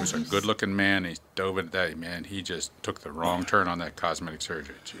know. He was a good-looking man. He dove into that, man. He just took the wrong turn on that cosmetic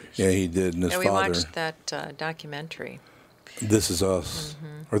surgery. Jeez. Yeah, he did. And his Yeah, we father. watched that documentary. This Is Us,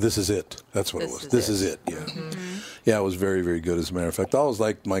 or This Is It. That's what it was. This is it. Yeah, yeah. It was very, very good. As a matter of fact, I always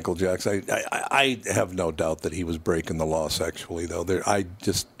liked Michael Jackson. I have no doubt that he was breaking the law sexually, though.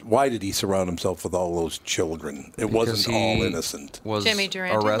 Why did he surround himself with all those children? It wasn't all innocent. Was Jimmy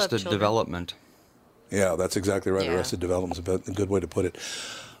Durante loved Arrested children. Development. Yeah, that's exactly right. Yeah. Arrested Development's a good way to put it.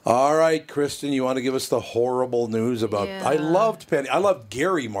 All right, Kristen, you want to give us the horrible news about... Yeah. I loved Penny. I loved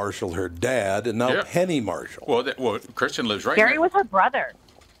Gary Marshall, her dad, and now Yeah. Penny Marshall. Well, Christian lives right Gary there. was her brother.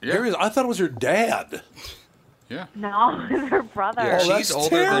 Yeah. I thought it was her dad. Yeah. No, it was her brother. Oh, She's that's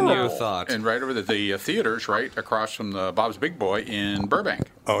older than you terrible. thought. And right over the theaters, right across from the Bob's Big Boy in Burbank.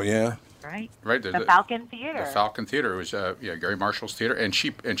 Oh, yeah? Right. Right. The Falcon Theater. The Falcon Theater was Gary Marshall's theater, and she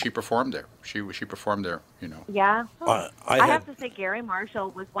performed there. She performed there. You know. Yeah. I I had- have to say, Gary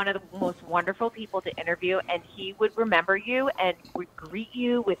Marshall was one of the most wonderful people to interview, and he would remember you and would greet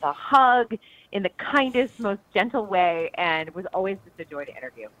you with a hug in the kindest, most gentle way, and was always just a joy to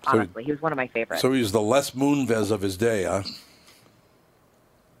interview. Honestly, he was one of my favorites. So he was the Les Moonves of his day, huh?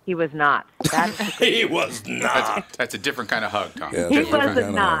 He was not. That is the He was not. That's a different kind of hug, Tom. Yeah, He that's a different was kind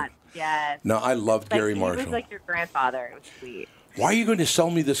of- not. Yes. No, I loved Gary He Marshall. was like your grandfather. It was sweet. Why are you going to sell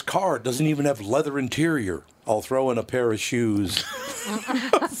me this car? It doesn't even have leather interior. I'll throw in a pair of shoes.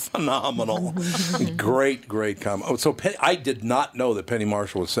 Phenomenal. Great comment. Oh, so I did not know that Penny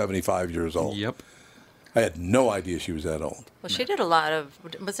Marshall was 75 years old. Yep. I had no idea she was that old. Well, she did a lot of.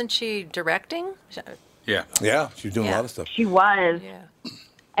 Wasn't she directing? Yeah. Yeah, she was doing a Yeah. lot of stuff. She was. Yeah.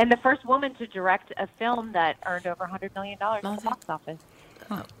 And the first woman to direct a film that earned over $100 million at the box office.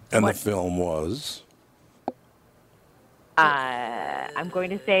 And the film was? I'm going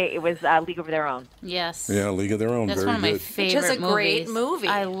to say it was League of Their Own. Yes. Yeah, League of Their Own. That's Very one of my good. favorite Which is a great movies. movie.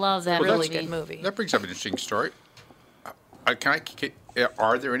 I love that Really movie. good movie. That brings up an interesting story.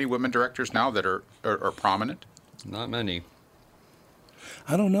 Are there any women directors now that are prominent? Not many.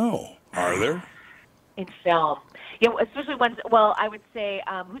 I don't know. Are there? In film. Yeah, especially ones, well, I would say,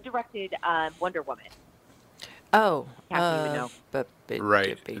 who directed Wonder Woman? Oh. Can't even know.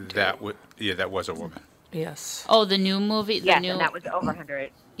 Right. That was a woman. Yes. Oh, the new movie. The Yes, new. and that was over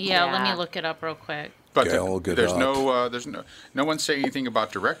 100. Yeah, let me look it up real quick. But Okay, I'll get there's up. there's no one saying anything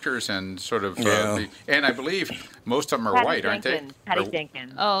about directors and sort of Yeah. and I believe most of them are Patty white, aren't they? Jenkins. Patty Or-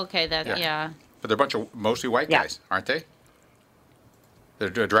 Jenkins. Oh, okay. That Yeah. yeah. But they're a bunch of mostly white Yeah. guys, aren't they? They're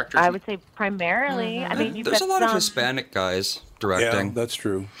directors. I would say primarily. I mean, you've There's a got lot of some- Hispanic guys Yeah, directing. that's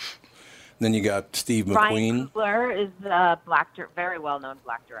true. Then you got Steve Ryan McQueen. Coogler is a very well-known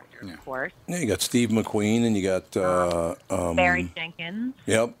black director, Yeah. of course. Yeah, you got Steve McQueen, and you got Barry Jenkins.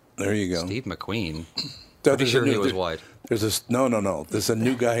 Yep, there you go. Steve McQueen. There's Pretty a sure he new- was white. There's this no. There's a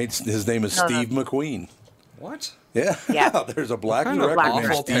new guy. His name is No, Steve McQueen. What? Yeah, Yeah. There's a black What kind director of named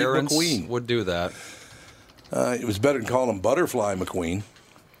awful Steve parents McQueen. would do that? It was better than calling him Butterfly McQueen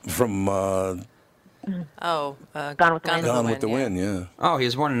from Oh. Gone with the Wind. Gone with the yeah. Wind. Yeah. Oh, he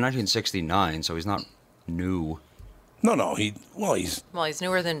was born in 1969, so he's not new. No. He's Well, he's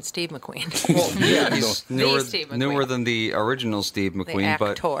newer than Steve McQueen. Yeah, he's newer, Steve McQueen. newer than the original Steve the McQueen,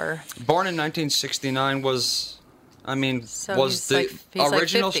 but actor. born in 1969 was, I mean, So was he's the like- he's like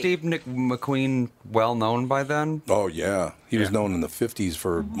original 50. Steve McQueen well known by then? oh yeah. He was Yeah. known in the 50s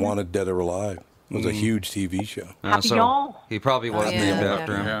for Wanted Dead or Alive. It was a huge TV show. So Papillon. he probably was yeah, named yeah.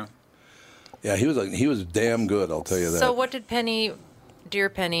 after him. Yeah. Yeah, he was damn good. I'll tell you that. So what did dear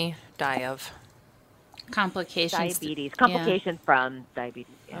Penny, die of? Complications. Diabetes. Complications from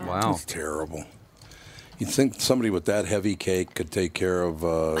diabetes. Yeah. Wow. It's terrible. You'd think somebody with that heavy cake could take care of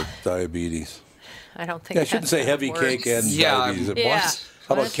diabetes. I don't think. Yeah, I shouldn't say that heavy works. cake and Yeah, diabetes at yeah. once.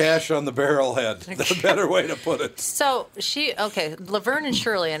 How about cash on the barrel head? That's a better way to put it. So Laverne and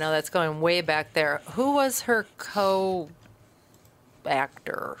Shirley. I know that's going way back there. Who was her co-actor?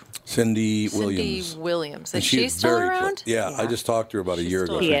 Cindy Williams. Cindy Williams. And Is she is still very around? Yeah, I just talked to her about a She's year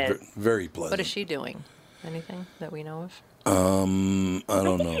ago. still She's around. very pleasant. What is she doing? Anything that we know of? I don't I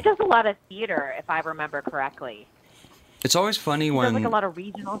think know. she does a lot of theater, if I remember correctly. It's always funny She does when like a lot of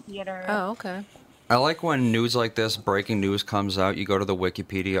regional theater. Oh, okay. I like when news like this, breaking news comes out, you go to the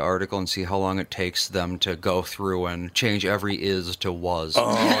Wikipedia article and see how long it takes them to go through and change every is to was.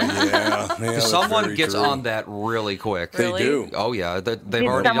 Oh yeah, that's Someone very gets true. on that really quick. They Really? do. Oh yeah, they've Did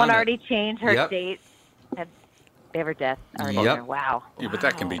already someone done already it. change her Yep. date? They have her death already Yep. there. Wow. Yeah, but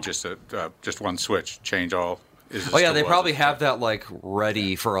that can be just just one switch, change all. Oh yeah, they probably have that like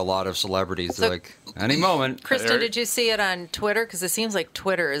ready for a lot of celebrities. They're So- like any moment. Kristen, did you see it on Twitter? Because it seems like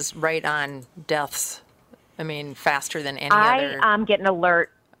Twitter is right on deaths. I mean, faster than any other. I get an alert.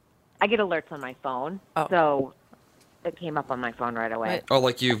 I get alerts on my phone, Oh. so it came up on my phone right away. Wait. Oh,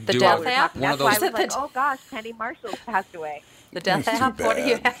 like you The do death a- app? one of That's why those. I was like, oh gosh, Penny Marshall passed away. The death That's too app? What do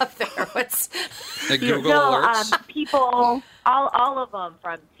you bad. have there? What's The Google no, alerts. people, all of them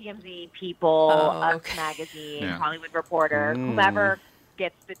from TMZ, People, Oh, Us okay. Magazine, Yeah. Hollywood Reporter, whoever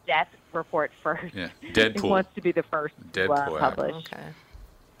gets the death report first. Yeah, Who Deadpool. wants to be the first to Deadpool app. publish? okay?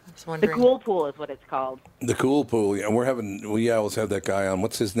 I was The wondering. Cool Pool is what it's called. The Cool Pool. Yeah, we always have that guy on.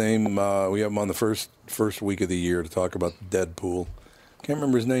 What's his name? We have him on the first week of the year to talk about Deadpool. Can't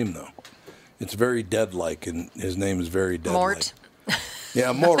remember his name though. It's very dead-like, and his name is very dead-like. Mort.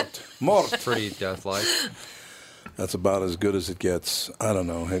 Yeah, Mort. Mort. Pretty death-like. That's about as good as it gets. I don't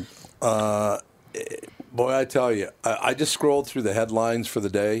know. Hey, boy, I tell you, I just scrolled through the headlines for the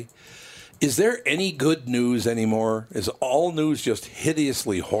day. Is there any good news anymore? Is all news just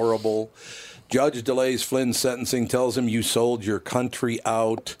hideously horrible? Judge delays Flynn's sentencing, tells him you sold your country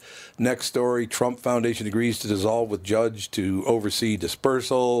out. Next story, Trump Foundation agrees to dissolve with judge to oversee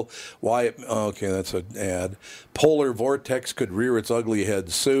dispersal. Why? Okay, that's an ad. Polar vortex could rear its ugly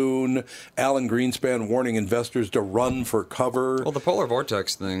head soon. Alan Greenspan warning investors to run for cover. Well, the polar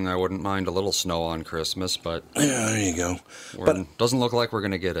vortex thing, I wouldn't mind a little snow on Christmas, but yeah, there you go. But doesn't look like we're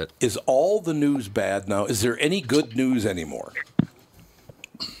going to get it. Is all the news bad now? Is there any good news anymore?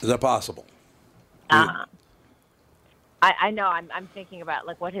 Is that possible? I know. I'm thinking about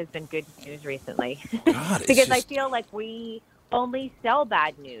like what has been good news recently, God, because I feel like we only sell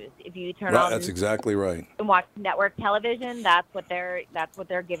bad news. If you turn on, that's exactly right. And watch network television, that's what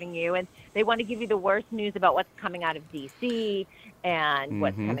they're giving you, and they want to give you the worst news about what's coming out of D.C. and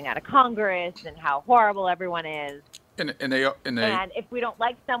what's coming out of Congress and how horrible everyone is. And if we don't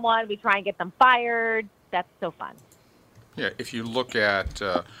like someone, we try and get them fired. That's so fun. Yeah, if you look at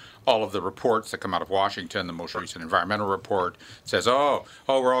all of the reports that come out of Washington, the most recent environmental report says, oh,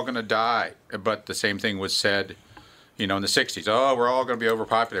 we're all going to die. But the same thing was said, in the 60s. Oh, we're all going to be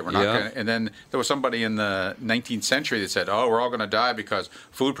overpopulated. We're not going to. And then there was somebody in the 19th century that said, oh, we're all going to die because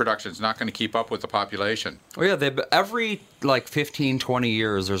food production is not going to keep up with the population. Oh, yeah. Every 15, 20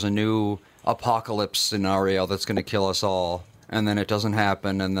 years, there's a new apocalypse scenario that's going to kill us all. And then it doesn't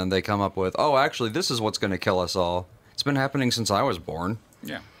happen. And then they come up with, oh, actually, this is what's going to kill us all. It's been happening since I was born.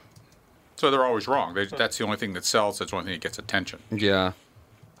 Yeah. So they're always wrong. That's the only thing that sells. That's the only thing that gets attention. Yeah.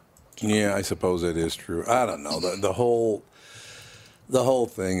 Yeah, I suppose it is true. I don't know. The whole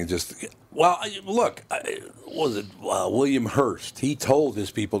thing is just... Well, look, was it William Hearst? He told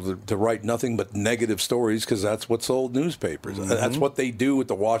his people to write nothing but negative stories because that's what sold newspapers. That's what they do with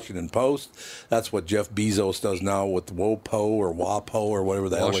the Washington Post. That's what Jeff Bezos does now with WOPO or WAPO or whatever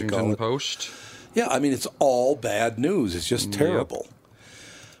the hell they call Washington it. Post? Yeah, I mean, it's all bad news. It's just terrible. Yep.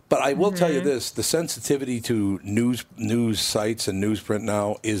 But I will tell you this, the sensitivity to news sites and newsprint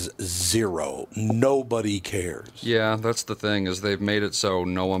now is zero. Nobody cares. Yeah, that's the thing, is they've made it so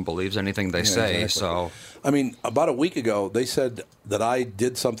no one believes anything they say. Exactly. So, I mean, about a week ago, they said that I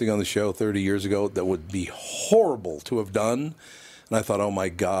did something on the show 30 years ago that would be horrible to have done. And I thought, oh, my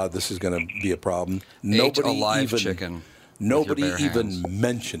God, this is going to be a problem. Nobody a live chicken. Nobody even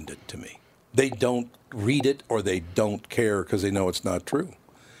mentioned it to me. They don't read it or they don't care because they know it's not true.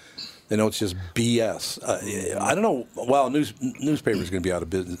 They know it's just BS. I don't know. Well, newspapers are going to be out of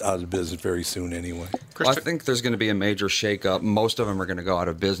business very soon anyway. Well, I think there's going to be a major shakeup. Most of them are going to go out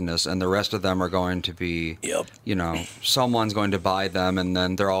of business, and the rest of them are going to be, someone's going to buy them, and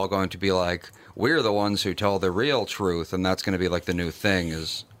then they're all going to be like, we're the ones who tell the real truth, and that's going to be like the new thing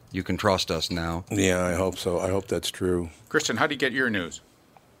is you can trust us now. Yeah, I hope so. I hope that's true. Kristen, how do you get your news?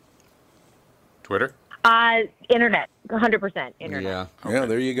 Twitter? Internet, 100% internet. Yeah, okay. Yeah,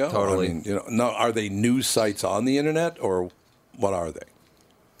 there you go. Totally. I mean, now, are they news sites on the internet, or what are they?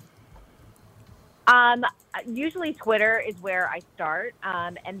 Usually Twitter is where I start,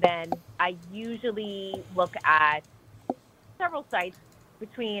 and then I usually look at several sites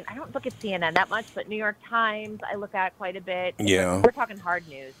between. I don't look at CNN that much, but New York Times I look at quite a bit. Yeah, we're talking hard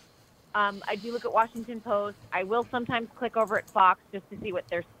news. I do look at Washington Post. I will sometimes click over at Fox just to see what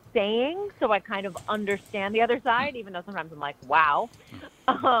they're saying, so I kind of understand the other side, even though sometimes I'm like, wow.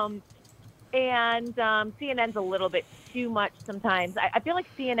 And CNN's a little bit too much sometimes. I feel like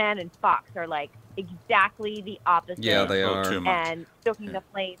CNN and Fox are like exactly the opposite. Yeah, they are. Too much. And stoking the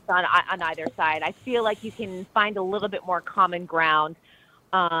flames on either side. I feel like you can find a little bit more common ground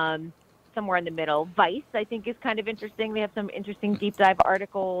somewhere in the middle. Vice, I think, is kind of interesting. They have some interesting deep dive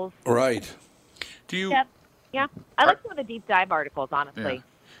articles. Right. Do you? Yeah. I like some of the deep dive articles, honestly. Yeah.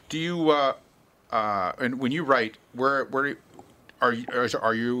 Do you? And when you write, where are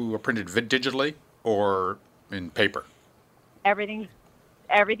you printed digitally or in paper? Everything's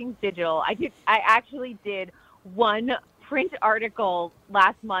digital. I actually did one print article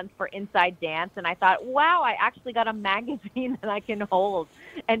last month for Inside Dance, and I thought, wow, I actually got a magazine that I can hold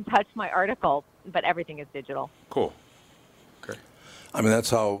and touch my article. But everything is digital. Cool. Okay. I mean,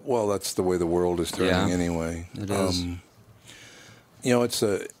 that's the way the world is turning anyway. It is.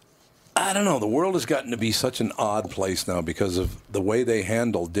 I don't know, the world has gotten to be such an odd place now because of the way they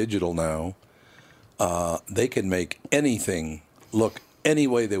handle digital now. They can make anything look any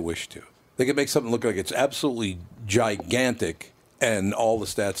way they wish to. They can make something look like it's absolutely gigantic and all the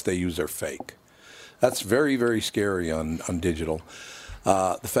stats they use are fake. That's very, very scary on digital.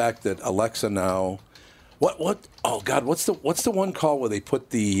 The fact that Alexa now, oh God, what's the one call where they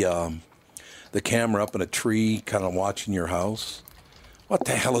put the camera up in a tree kind of watching your house? What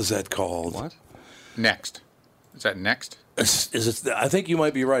the hell is that called? What? Next. Is that Next? Is it? I think you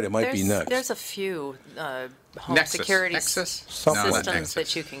might be right. It might be Nest. There's a few home Nexus. security Nexus? systems Nexus.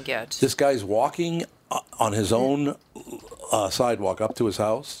 that you can get. This guy's walking on his own sidewalk up to his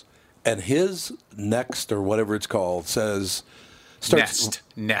house, and his Next or whatever it's called says Nest.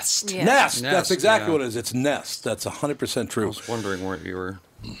 Yeah. Nest. That's Nest, exactly yeah. what it is. It's Nest. That's 100% I true. was wondering where you were.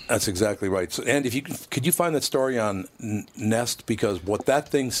 That's exactly right. So, and if you could you find that story on Nest, because what that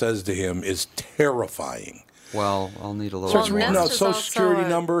thing says to him is terrifying. Well, I'll need a little Starts Well, reading Nest out is social also security a-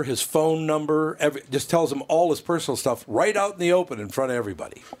 number, his phone number, just tells him all his personal stuff right out in the open in front of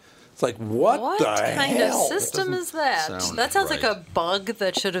everybody. It's like, what the kind hell? of system is that? sound That sounds like right. a bug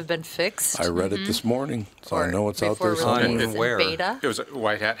that should have been fixed. I read it this morning, so I Or know it's out before there release somewhere. in Where? beta. It was a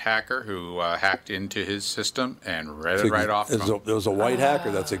white hat hacker who hacked into his system and read So it right off. It was a white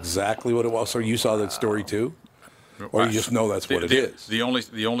hacker. That's exactly what it was. So you saw that story too? Or you just know that's what it is? The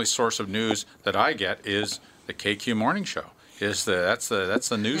only source of news that I get is the KQ Morning Show. That's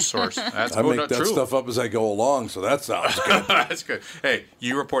the news source. That's I make not that true. stuff up as I go along, so that sounds good. That's good. Hey,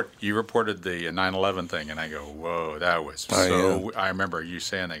 you reported the 9/11 thing, and I go, whoa, that was so. I remember you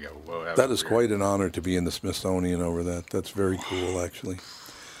saying, I go, whoa, That was is weird. quite an honor to be in the Smithsonian over that. That's very cool, actually.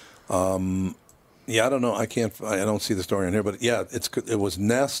 Yeah, I don't know. I don't see the story on here, but yeah, it was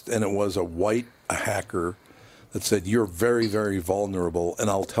Nest, and it was a white hacker that said, you're very, very vulnerable, and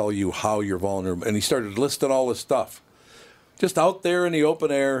I'll tell you how you're vulnerable. And he started listing all this stuff. Just out there in the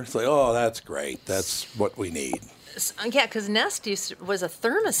open air. It's like, oh, that's great. That's what we need. Yeah, because Nest was a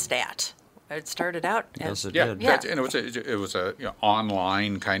thermostat. It started out as Yes, it Yeah, did. Yeah. and it was a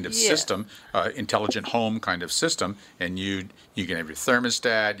online kind of Yeah. system, intelligent home kind of system, and you can have your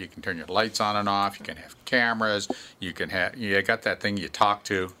thermostat, you can turn your lights on and off, you can have cameras, you got that thing you talk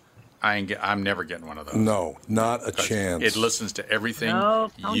to. I'm never getting one of those. No, not a chance. It listens to everything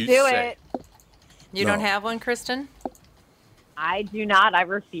No, don't you do say. it. You No. don't have one, Kristen? I do not. I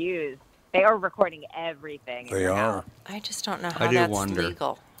refuse. They are recording everything. in They your are. house. I just don't know how I do that's wonder.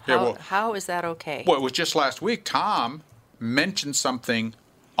 legal. Yeah, How, well- how is that okay? Well, it was just last week. Tom mentioned something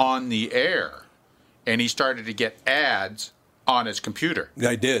on the air, and he started to get ads on his computer. Yeah,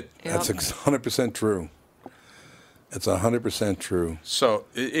 I did. Yep. That's 100% true. It's 100% true. So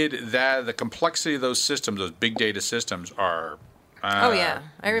the complexity of those systems, those big data systems, are Oh, yeah.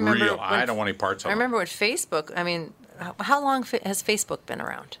 I remember real. when- I don't want any parts of I them. remember when Facebook, I mean, how long has Facebook been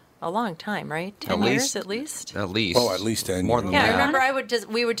around? A long time, right? 10 years least- at least? At least. Oh, at least 10 More years. than Yeah, I that. remember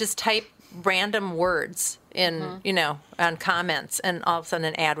we would just type random words in, on comments, and all of a sudden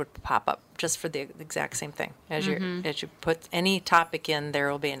an ad would pop up just for the exact same thing. As you put any topic in,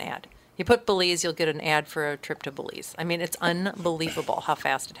 there will be an ad. You put Belize, you'll get an ad for a trip to Belize. I mean, it's unbelievable how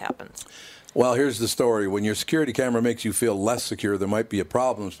fast it happens. Well, here's the story. When your security camera makes you feel less secure, there might be a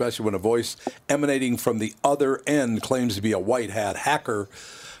problem, especially when a voice emanating from the other end claims to be a white hat hacker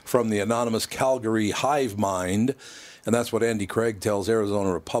from the anonymous Calgary hive mind. And that's what Andy Craig tells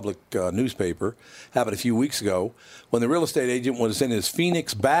Arizona Republic newspaper. Happened a few weeks ago when the real estate agent was in his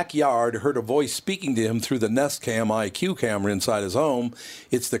Phoenix backyard, heard a voice speaking to him through the Nest Cam IQ camera inside his home.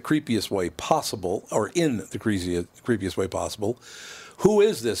 It's the creepiest way possible, or in the creepiest way possible. Who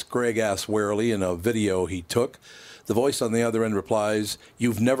is this? Craig asked warily in a video he took. The voice on the other end replies,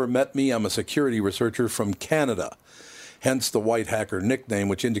 "You've never met me. I'm a security researcher from Canada." Hence the white hacker nickname,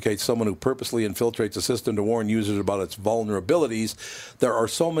 which indicates someone who purposely infiltrates a system to warn users about its vulnerabilities. There are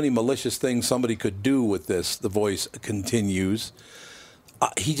so many malicious things somebody could do with this, the voice continues.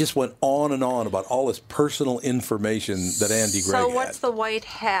 He just went on and on about all this personal information that Andy Gregg So had. what's the white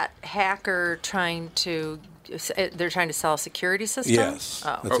hat hacker trying to? They're trying to sell a security system. Yes,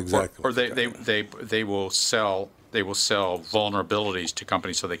 Oh. that's exactly. Or what they will sell vulnerabilities to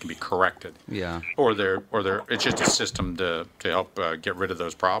companies so they can be corrected. Yeah. Or it's just a system to help get rid of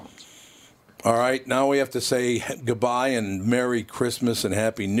those problems. All right, now we have to say goodbye and Merry Christmas and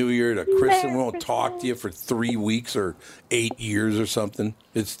Happy New Year to Kristen. We won't talk to you for 3 weeks or 8 years or something.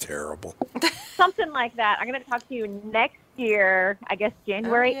 It's terrible. Something like that. I'm going to talk to you next year, I guess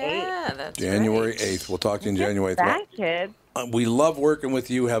January 8th. Yeah, that's January right. 8th. We'll talk to you on January 8th. That, kids. We love working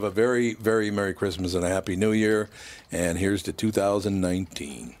with you. Have a very, very Merry Christmas and a Happy New Year. And here's to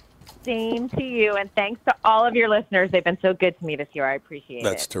 2019. Same to you, and thanks to all of your listeners. They've been so good to me this year. I appreciate it.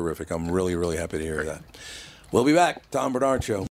 That's terrific. I'm really, really happy to hear that. We'll be back. Tom Bernard Show.